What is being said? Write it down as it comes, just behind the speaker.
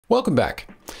Welcome back.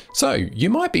 So, you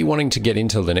might be wanting to get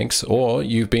into Linux, or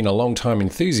you've been a long-time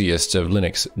enthusiast of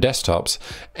Linux desktops,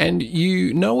 and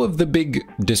you know of the big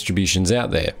distributions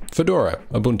out there: Fedora,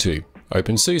 Ubuntu,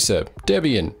 openSUSE,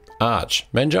 Debian, Arch,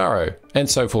 Manjaro, and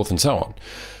so forth and so on.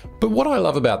 But what I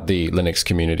love about the Linux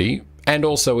community, and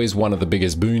also is one of the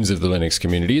biggest boons of the Linux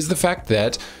community, is the fact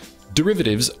that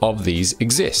derivatives of these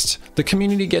exist. The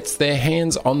community gets their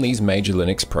hands on these major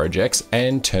Linux projects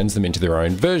and turns them into their own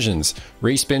versions,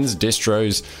 respins,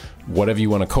 distros, whatever you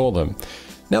want to call them.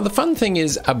 Now, the fun thing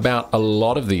is about a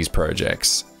lot of these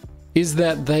projects is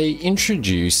that they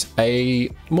introduce a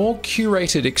more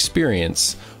curated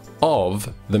experience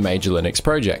of the major Linux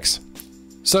projects.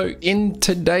 So in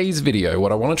today's video,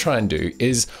 what I want to try and do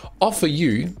is offer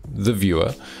you, the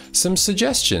viewer, some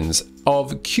suggestions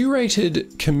of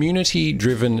curated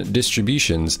community-driven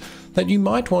distributions that you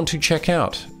might want to check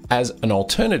out as an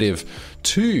alternative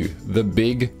to the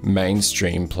big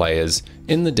mainstream players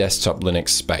in the desktop Linux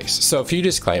space. So a few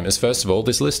disclaimers. First of all,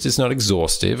 this list is not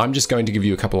exhaustive. I'm just going to give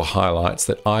you a couple of highlights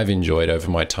that I've enjoyed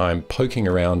over my time poking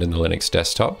around in the Linux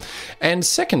desktop. And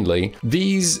secondly,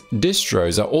 these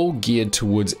distros are all geared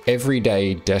towards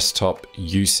everyday desktop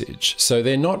usage. So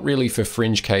they're not really for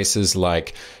fringe cases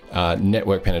like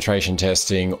network penetration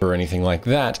testing or anything like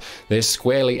that. They're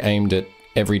squarely aimed at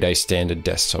everyday standard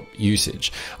desktop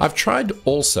usage. I've tried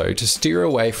also to steer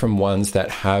away from ones that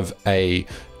have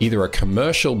either a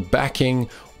commercial backing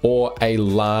or a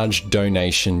large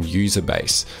donation user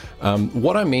base.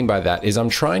 What I mean by that is I'm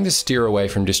trying to steer away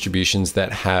from distributions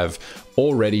that have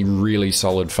already really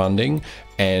solid funding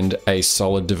and a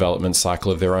solid development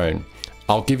cycle of their own.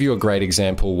 I'll give you a great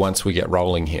example once we get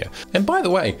rolling here. And by the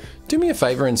way, do me a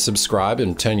favor and subscribe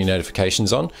and turn your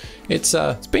notifications on. It's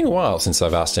been a while since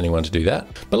I've asked anyone to do that.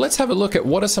 But let's have a look at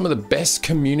what are some of the best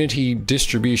community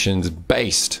distributions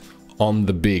based on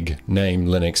the big name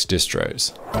Linux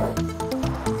distros.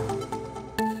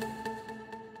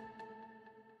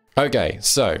 Okay,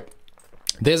 so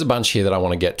there's a bunch here that I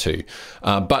want to get to,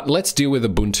 but let's deal with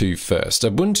Ubuntu first.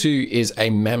 Ubuntu is a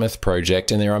mammoth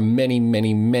project and there are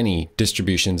many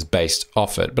distributions based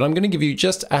off it, but I'm going to give you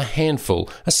just a handful,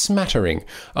 a smattering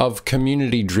of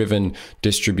community-driven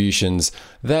distributions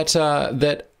that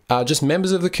are just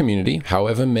members of the community,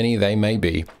 however many they may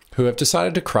be, who have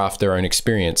decided to craft their own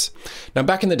experience. Now,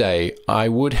 back in the day, I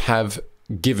would have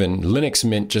given Linux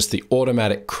Mint just the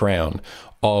automatic crown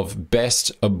of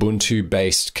best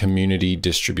Ubuntu-based community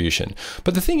distribution.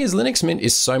 But the thing is, Linux Mint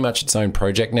is so much its own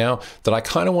project now that I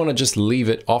kind of want to just leave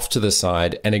it off to the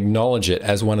side and acknowledge it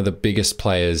as one of the biggest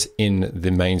players in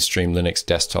the mainstream Linux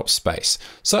desktop space.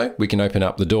 So we can open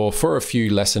up the door for a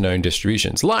few lesser-known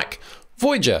distributions like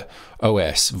Voyager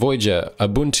OS, Voyager,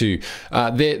 Ubuntu.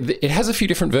 It has a few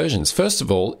different versions. First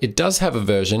of all, it does have a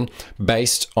version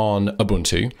based on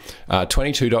Ubuntu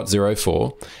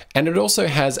 22.04, and it also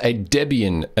has a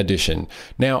Debian edition.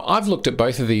 Now, I've looked at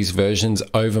both of these versions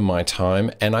over my time,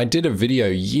 and I did a video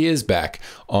years back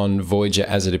on Voyager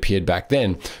as it appeared back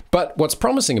then. But what's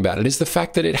promising about it is the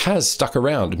fact that it has stuck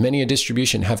around. Many a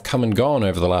distribution have come and gone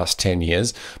over the last 10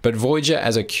 years, but Voyager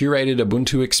as a curated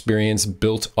Ubuntu experience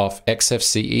built off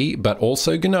XFCE, but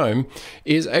also GNOME,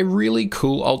 is a really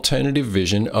cool alternative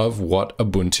vision of what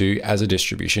Ubuntu as a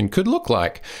distribution could look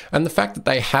like. And the fact that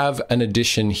they have an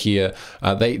edition here,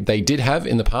 they did have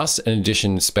in the past an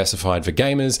edition specified for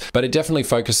gamers, but it definitely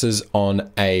focuses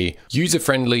on a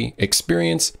user-friendly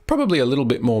experience, probably a little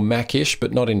bit more Mac-ish,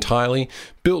 but not entirely,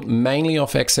 built mainly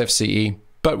off XFCE,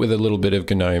 but with a little bit of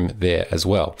GNOME there as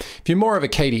well. If you're more of a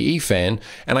KDE fan,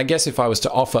 and I guess if I was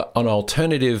to offer an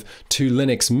alternative to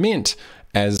Linux Mint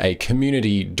as a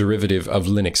community derivative of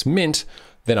Linux Mint,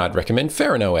 then I'd recommend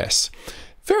FerrinOS.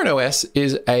 FerrinOS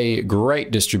is a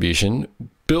great distribution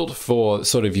built for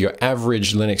sort of your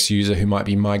average Linux user who might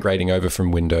be migrating over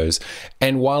from Windows.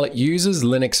 And while it uses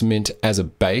Linux Mint as a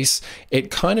base,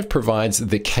 it kind of provides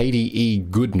the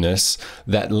KDE goodness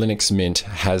that Linux Mint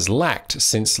has lacked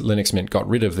since Linux Mint got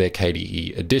rid of their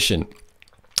KDE edition.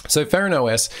 So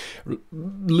FerrinOS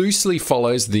loosely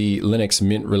follows the Linux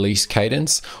Mint release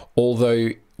cadence, although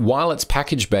while its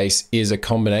package base is a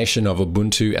combination of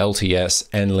Ubuntu LTS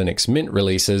and Linux Mint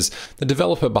releases, the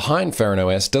developer behind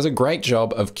FerrinOS does a great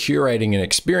job of curating an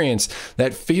experience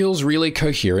that feels really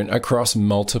coherent across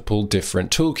multiple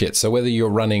different toolkits. So whether you're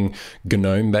running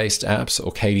GNOME-based apps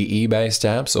or KDE-based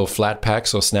apps or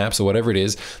Flatpaks or Snaps or whatever it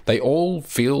is, they all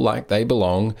feel like they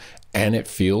belong and it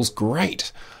feels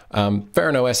great.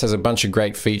 FerrinOS has a bunch of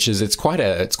great features. It's quite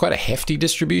a hefty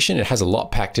distribution. It has a lot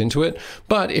packed into it.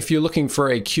 But if you're looking for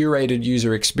a curated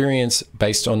user experience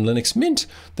based on Linux Mint,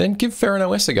 then give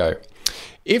FerrinOS a go.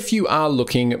 If you are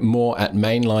looking more at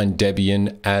mainline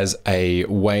Debian as a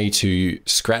way to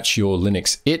scratch your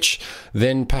Linux itch,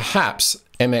 then perhaps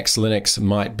MX Linux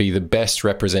might be the best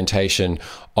representation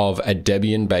of a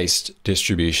Debian-based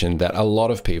distribution that a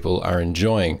lot of people are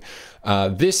enjoying.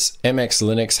 This MX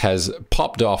Linux has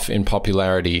popped off in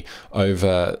popularity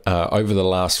over the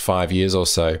last 5 years or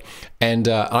so, and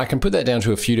I can put that down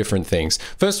to a few different things.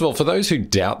 First of all, for those who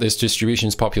doubt this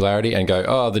distribution's popularity and go,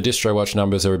 oh, the DistroWatch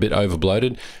numbers are a bit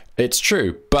overbloated, it's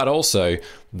true, but also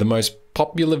the most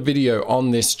popular video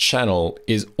on this channel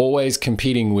is always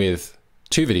competing with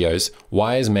two videos.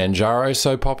 Why is Manjaro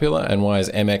so popular and why is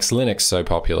MX Linux so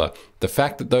popular? The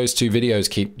fact that those two videos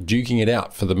keep duking it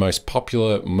out for the most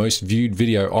popular, most viewed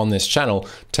video on this channel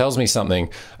tells me something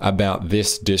about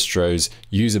this distro's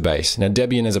user base. Now,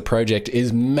 Debian as a project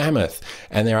is mammoth,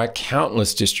 and there are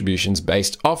countless distributions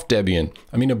based off Debian.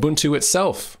 I mean, Ubuntu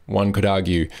itself, one could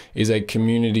argue, is a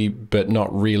community but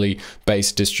not really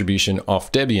based distribution off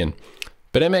Debian.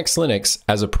 But MX Linux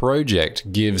as a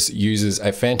project gives users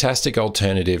a fantastic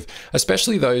alternative,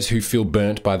 especially those who feel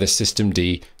burnt by the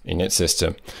systemd init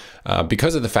system,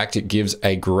 because of the fact it gives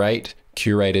a great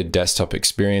curated desktop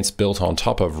experience built on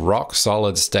top of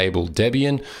rock-solid stable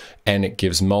Debian, and it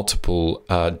gives multiple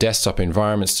desktop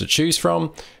environments to choose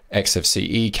from,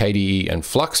 XFCE, KDE, and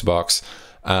Fluxbox,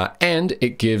 and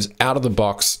it gives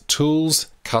out-of-the-box tools,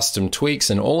 custom tweaks,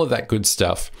 and all of that good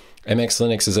stuff. MX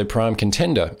Linux is a prime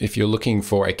contender if you're looking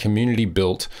for a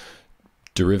community-built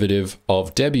derivative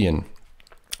of Debian.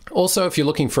 Also, if you're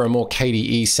looking for a more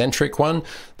KDE-centric one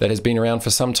that has been around for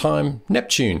some time,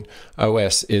 Neptune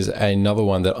OS is another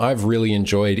one that I've really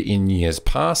enjoyed in years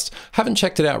past. Haven't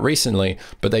checked it out recently,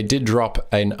 but they did drop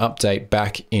an update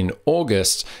back in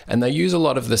August, and they use a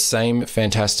lot of the same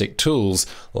fantastic tools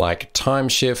like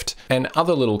Timeshift and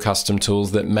other little custom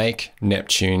tools that make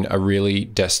Neptune a really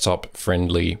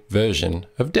desktop-friendly version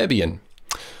of Debian.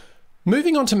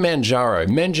 Moving on to Manjaro.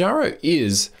 Manjaro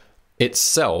is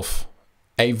itself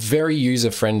a very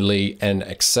user-friendly and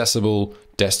accessible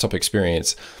desktop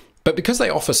experience. But because they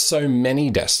offer so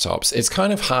many desktops, it's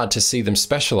kind of hard to see them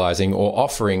specializing or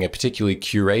offering a particularly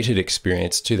curated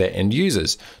experience to their end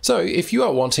users. So if you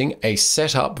are wanting a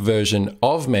setup version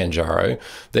of Manjaro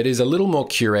that is a little more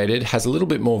curated, has a little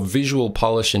bit more visual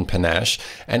polish and panache,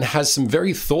 and has some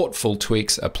very thoughtful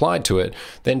tweaks applied to it,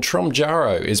 then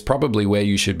Manjaro is probably where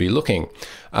you should be looking.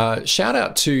 Shout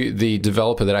out to the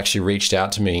developer that actually reached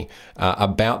out to me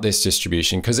about this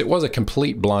distribution, because it was a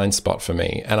complete blind spot for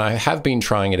me, and I have been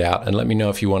trying it out, and let me know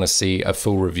if you want to see a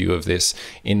full review of this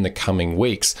in the coming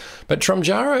weeks. But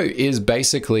Manjaro is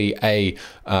basically a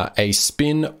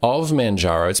spin of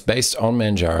Manjaro. It's based on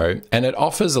Manjaro, and it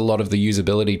offers a lot of the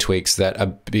usability tweaks that a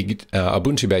big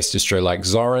Ubuntu-based distro like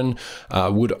Zorin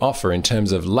would offer in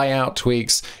terms of layout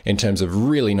tweaks, in terms of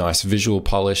really nice visual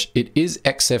polish. It is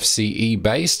XFCE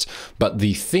based, but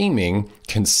the theming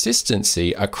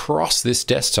consistency across this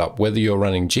desktop, whether you're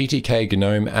running GTK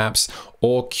GNOME apps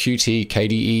or Qt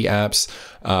KDE apps,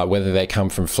 whether they come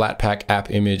from Flatpak app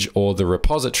image or the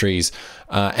repositories,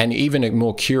 and even a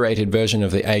more curated version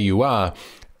of the AUR,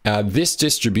 this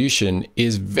distribution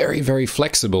is very, very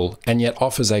flexible and yet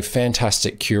offers a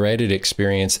fantastic curated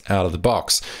experience out of the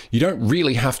box. You don't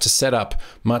really have to set up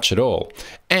much at all.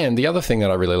 And the other thing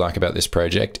that I really like about this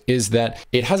project is that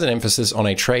it has an emphasis on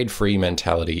a trade-free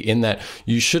mentality, in that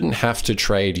you shouldn't have to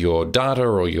trade your data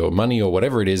or your money or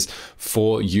whatever it is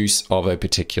for use of a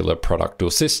particular product or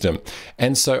system.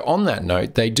 And so on that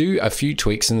note, they do a few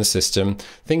tweaks in the system,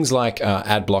 things like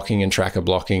ad blocking and tracker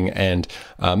blocking, and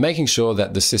making sure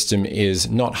that the system is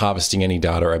not harvesting any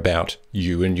data about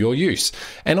you and your use.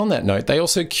 And on that note, they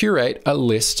also curate a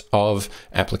list of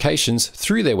applications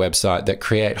through their website that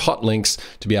create hot links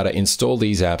to be able to install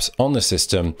these apps on the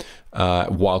system,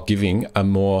 while giving a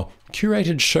more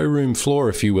curated showroom floor,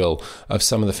 if you will, of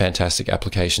some of the fantastic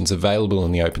applications available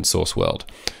in the open source world.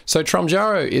 So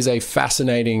Manjaro is a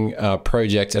fascinating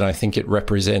project, and I think it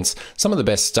represents some of the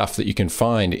best stuff that you can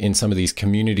find in some of these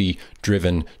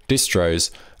community-driven distros,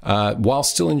 while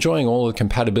still enjoying all the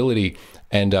compatibility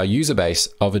and user base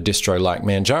of a distro like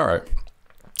Manjaro.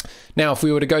 Now, if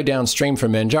we were to go downstream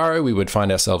from Manjaro, we would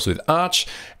find ourselves with Arch,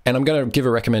 and I'm going to give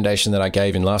a recommendation that I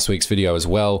gave in last week's video as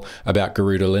well about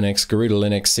Garuda Linux. Garuda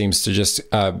Linux seems to just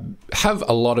have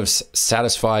a lot of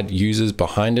satisfied users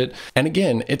behind it, and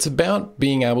again, it's about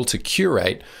being able to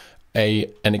curate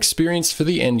an experience for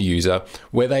the end user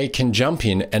where they can jump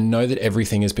in and know that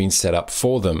everything has been set up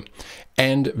for them.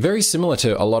 And very similar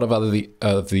to a lot of other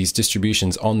of these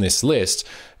distributions on this list,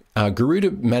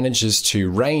 Garuda manages to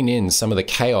rein in some of the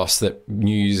chaos that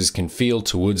new users can feel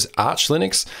towards Arch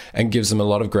Linux and gives them a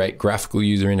lot of great graphical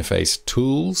user interface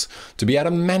tools to be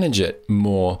able to manage it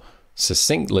more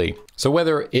succinctly. So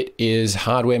whether it is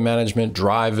hardware management,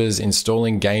 drivers,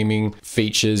 installing gaming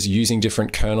features, using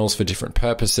different kernels for different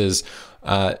purposes,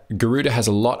 Garuda has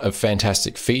a lot of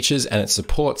fantastic features and it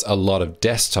supports a lot of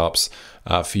desktops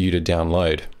for you to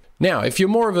download. Now, if you're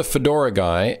more of a Fedora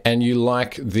guy and you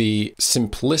like the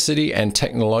simplicity and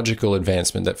technological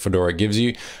advancement that Fedora gives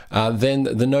you, then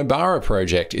the Nobara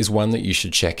project is one that you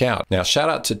should check out. Now, shout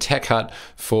out to Tech Hut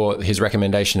for his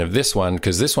recommendation of this one,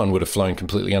 because this one would have flown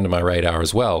completely under my radar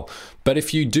as well. But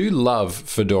if you do love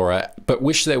Fedora, but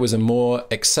wish there was a more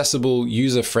accessible,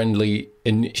 user-friendly,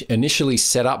 initially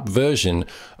set up version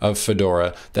of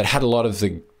Fedora that had a lot of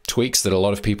the tweaks that a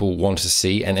lot of people want to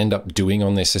see and end up doing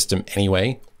on their system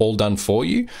anyway, all done for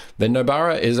you, then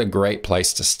Nobara is a great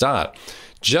place to start.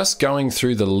 Just going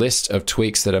through the list of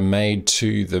tweaks that are made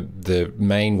to the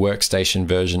main workstation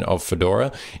version of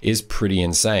Fedora is pretty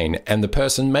insane. And the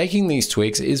person making these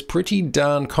tweaks is pretty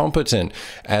darn competent,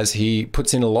 as he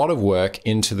puts in a lot of work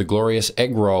into the glorious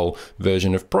eggroll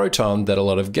version of Proton that a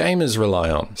lot of gamers rely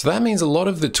on. So that means a lot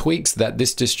of the tweaks that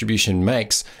this distribution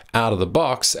makes out of the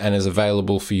box and is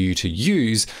available for you to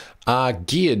use are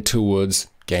geared towards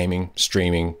gaming,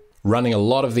 streaming, running a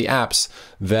lot of the apps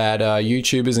that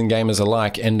YouTubers and gamers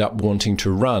alike end up wanting to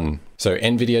run. So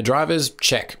NVIDIA drivers,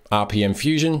 check. RPM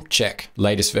Fusion, check.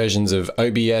 Latest versions of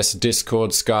OBS,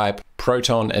 Discord, Skype,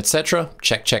 Proton, etc.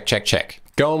 Check, check, check, check.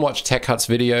 Go and watch Tech Hut's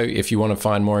video if you want to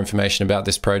find more information about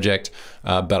this project,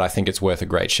 but I think it's worth a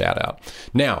great shout out.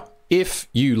 Now, if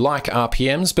you like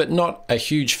RPMs, but not a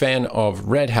huge fan of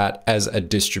Red Hat as a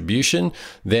distribution,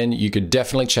 then you could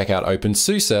definitely check out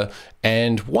openSUSE.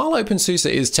 And while openSUSE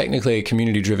is technically a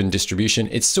community-driven distribution,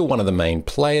 it's still one of the main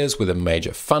players with a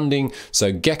major funding.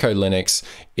 So Gecko Linux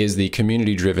is the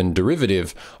community-driven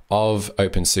derivative of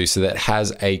openSUSE that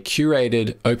has a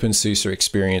curated openSUSE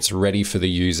experience ready for the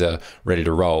user, ready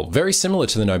to roll. Very similar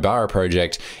to the Nobara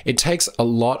project, it takes a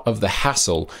lot of the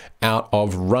hassle out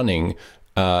of running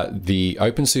the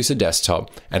openSUSE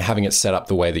desktop and having it set up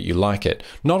the way that you like it.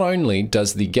 Not only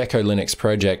does the Gecko Linux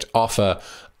project offer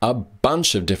a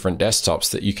bunch of different desktops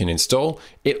that you can install,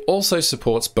 it also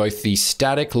supports both the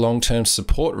static long-term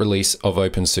support release of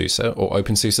openSUSE or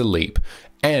openSUSE Leap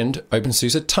and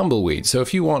openSUSE Tumbleweed. So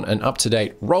if you want an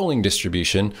up-to-date rolling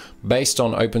distribution based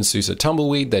on openSUSE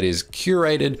Tumbleweed that is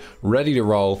curated, ready to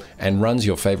roll, and runs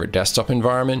your favorite desktop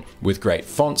environment with great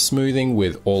font smoothing,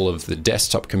 with all of the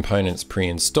desktop components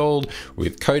pre-installed,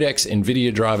 with codecs,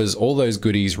 NVIDIA drivers, all those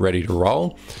goodies ready to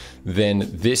roll, then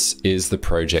this is the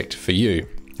project for you.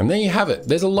 And there you have it.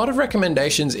 There's a lot of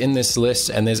recommendations in this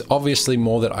list, and there's obviously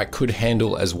more that I could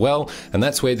handle as well. And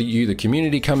that's where you, the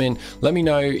community, come in. Let me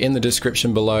know in the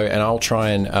description below, and I'll try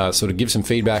and sort of give some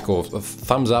feedback or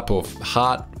thumbs up or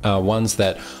heart ones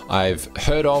that I've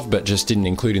heard of but just didn't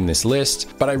include in this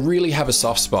list. But I really have a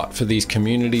soft spot for these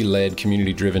community-led,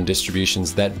 community-driven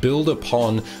distributions that build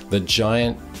upon the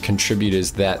giant contributors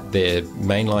that their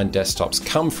mainline desktops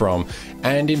come from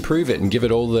and improve it and give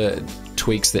it all the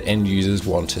tweaks that end users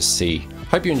want to see.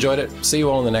 Hope you enjoyed it. See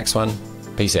you all in the next one.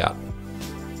 Peace out.